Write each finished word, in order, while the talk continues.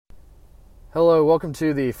Hello, welcome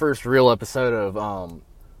to the first real episode of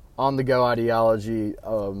On the Go Ideology.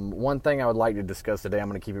 One thing I would like to discuss today, I'm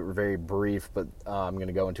going to keep it very brief, but I'm going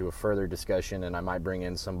to go into a further discussion, and I might bring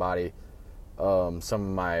in somebody, some of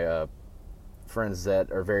my friends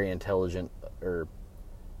that are very intelligent or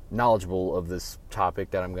knowledgeable of this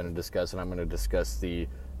topic that I'm going to discuss, and I'm going to discuss the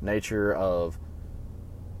nature of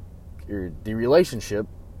the relationship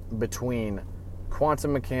between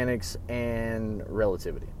quantum mechanics and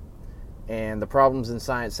relativity, and the problems in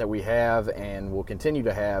science that we have and will continue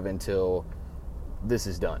to have until this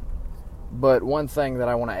is done. But one thing that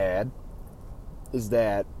I want to add is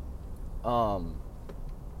that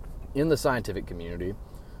in the scientific community,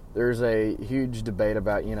 there's a huge debate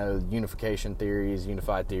about, unification theories,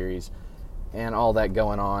 unified theories, and all that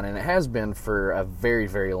going on, and it has been for a very,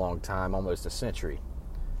 very long time, almost a century.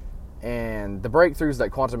 And the breakthroughs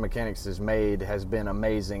that quantum mechanics has made has been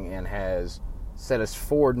amazing and has set us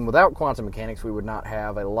forward, and without quantum mechanics we would not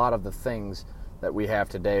have a lot of the things that we have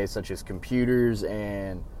today, such as computers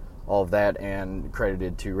and all of that, and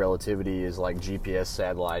credited to relativity is like GPS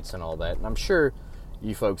satellites and all that, and I'm sure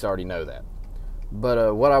you folks already know that.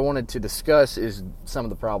 But what I wanted to discuss is some of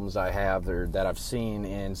the problems I have or that I've seen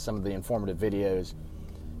in some of the informative videos,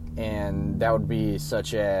 and that would be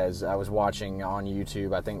such as I was watching on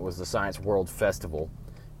YouTube, I think it was the Science World Festival,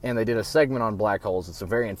 and they did a segment on black holes. It's a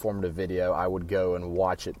very informative video. I would go and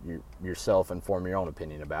watch it yourself and form your own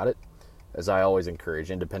opinion about it. As I always encourage,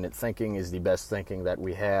 independent thinking is the best thinking that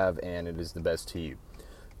we have, and it is the best to you.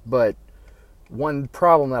 But one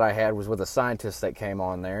problem that I had was with a scientist that came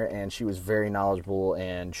on there, and she was very knowledgeable,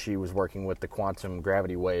 and she was working with the quantum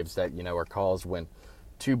gravity waves that, are caused when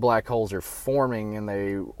two black holes are forming and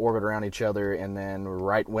they orbit around each other, and then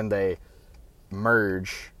right when they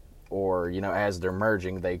merge, or, as they're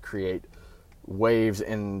merging, they create waves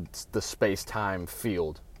in the space-time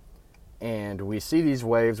field. And we see these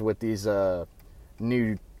waves with these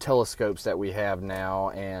new telescopes that we have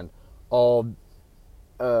now, and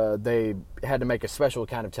they had to make a special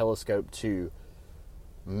kind of telescope to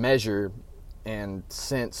measure and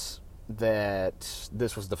sense that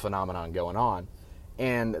this was the phenomenon going on.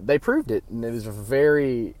 And they proved it, and it was a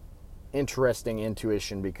very interesting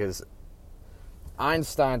intuition, because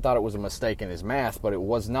Einstein thought it was a mistake in his math, but it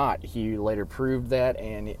was not. He later proved that,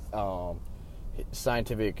 and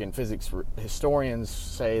scientific and physics historians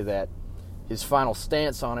say that his final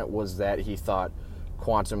stance on it was that he thought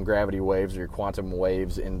quantum gravity waves, or quantum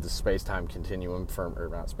waves in the space-time continuum,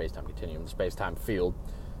 the space-time field,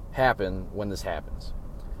 happen when this happens.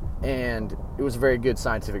 And it was a very good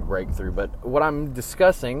scientific breakthrough. But what I'm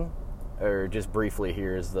discussing, or just briefly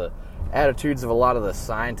here, is the attitudes of a lot of the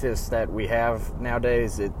scientists that we have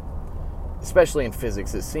nowadays. Especially in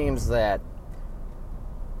physics, it seems that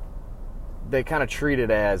they kind of treat it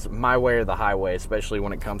as my way or the highway, especially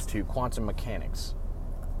when it comes to quantum mechanics.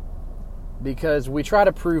 Because we try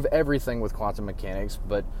to prove everything with quantum mechanics,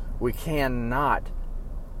 but we cannot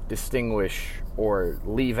distinguish or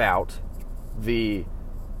leave out the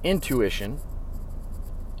intuition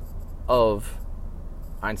of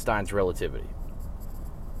Einstein's relativity.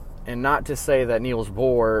 And not to say that Niels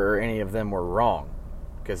Bohr or any of them were wrong,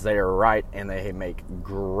 because they are right, and they make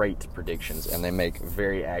great predictions, and they make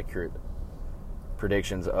very accurate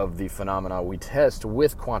predictions of the phenomena we test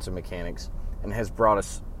with quantum mechanics, and has brought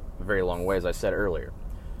us a very long way, as I said earlier.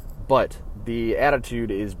 But the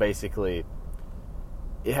attitude is basically,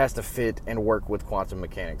 it has to fit and work with quantum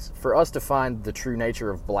mechanics. For us to find the true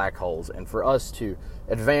nature of black holes, and for us to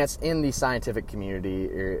advance in the scientific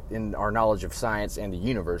community, in our knowledge of science and the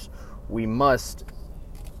universe, we must,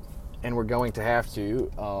 and we're going to have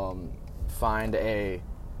to, find a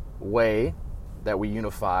way that we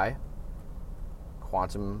unify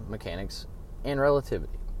quantum mechanics and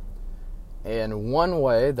relativity. And one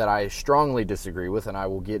way that I strongly disagree with, and I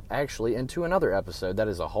will get actually into another episode, that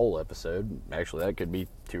is a whole episode, actually that could be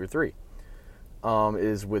 2 or 3,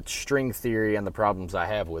 is with string theory and the problems I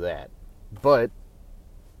have with that. But,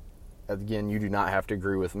 again, you do not have to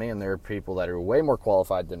agree with me, and there are people that are way more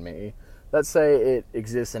qualified than me that say it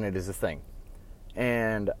exists and it is a thing.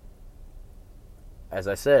 And, as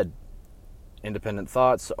I said, independent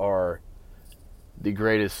thoughts are the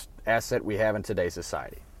greatest asset we have in today's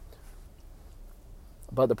society.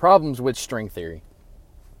 But the problems with string theory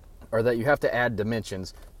are that you have to add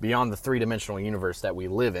dimensions beyond the 3-dimensional universe that we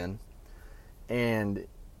live in. And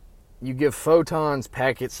you give photons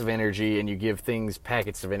packets of energy, and you give things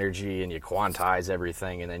packets of energy, and you quantize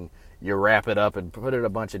everything, and then you wrap it up and put it a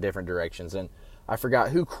bunch of different directions. And I forgot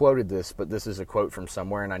who quoted this, but this is a quote from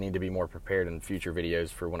somewhere, and I need to be more prepared in future videos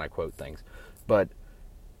for when I quote things. But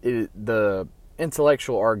the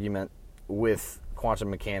intellectual argument with quantum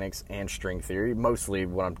mechanics and string theory, mostly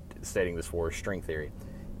what I'm stating this for is string theory,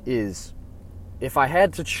 is if I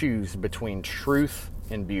had to choose between truth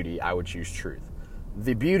and beauty, I would choose truth.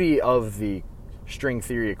 The beauty of the string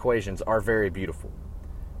theory equations are very beautiful,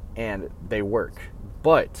 and they work.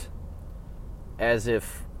 But as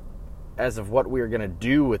of what we are going to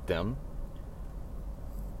do with them,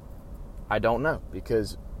 I don't know,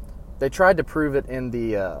 because they tried to prove it in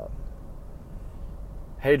the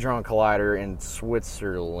Hadron Collider in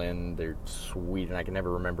Switzerland or Sweden. I can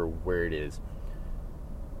never remember where it is.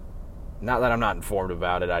 Not that I'm not informed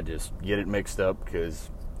about it, I just get it mixed up because,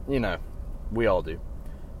 we all do.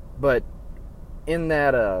 But in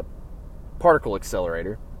that particle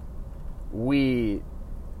accelerator, we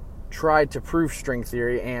tried to prove string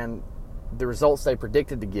theory, and the results they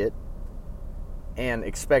predicted to get and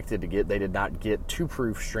expected to get, they did not get to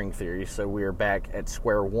prove string theory. So we are back at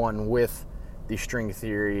square one with the string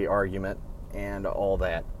theory argument and all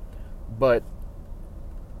that. But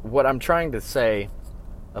what I'm trying to say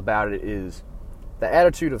about it is the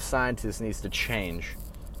attitude of scientists needs to change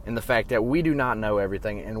in the fact that we do not know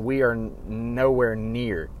everything, and we are nowhere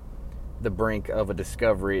near the brink of a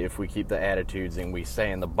discovery if we keep the attitudes and we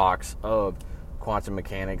stay in the box of quantum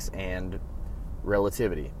mechanics and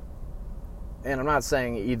relativity. And I'm not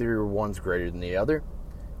saying either one's greater than the other,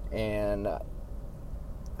 and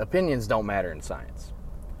opinions don't matter in science.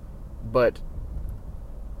 But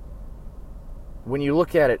when you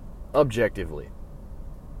look at it objectively,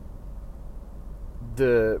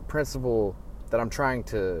 the principle that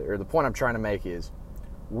the point I'm trying to make is,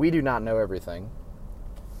 we do not know everything.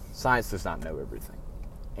 Science does not know everything.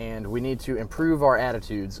 And we need to improve our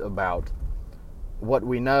attitudes about what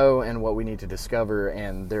we know and what we need to discover.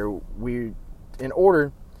 And in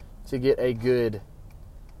order to get a good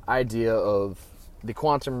idea of the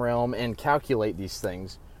quantum realm and calculate these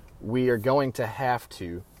things, we are going to have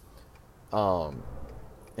to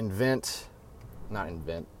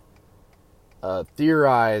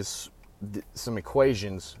theorize some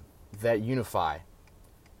equations that unify.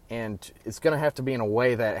 And it's going to have to be in a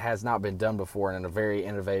way that has not been done before and in a very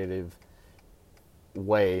innovative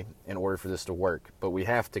way in order for this to work. But we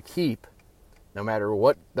have to keep, no matter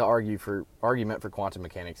what the argument for quantum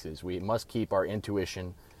mechanics is, we must keep our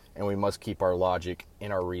intuition and we must keep our logic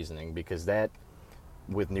in our reasoning, because that,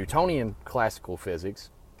 with Newtonian classical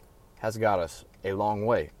physics, has got us a long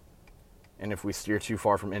way. And if we steer too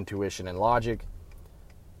far from intuition and logic,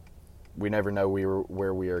 we never know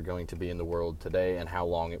where we are going to be in the world today and how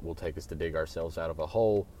long it will take us to dig ourselves out of a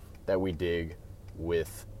hole that we dig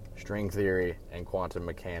with string theory and quantum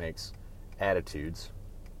mechanics attitudes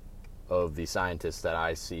of the scientists that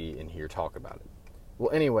I see and hear talk about it.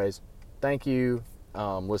 Well, anyways, thank you.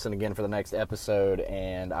 Listen again for the next episode,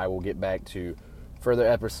 and I will get back to further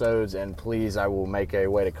episodes. And please, I will make a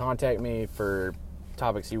way to contact me for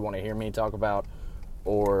topics you want to hear me talk about,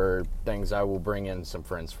 or things I will bring in some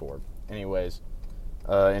friends for. Anyways,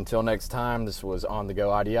 until next time, this was On The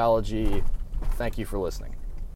Go Ideology. Thank you for listening.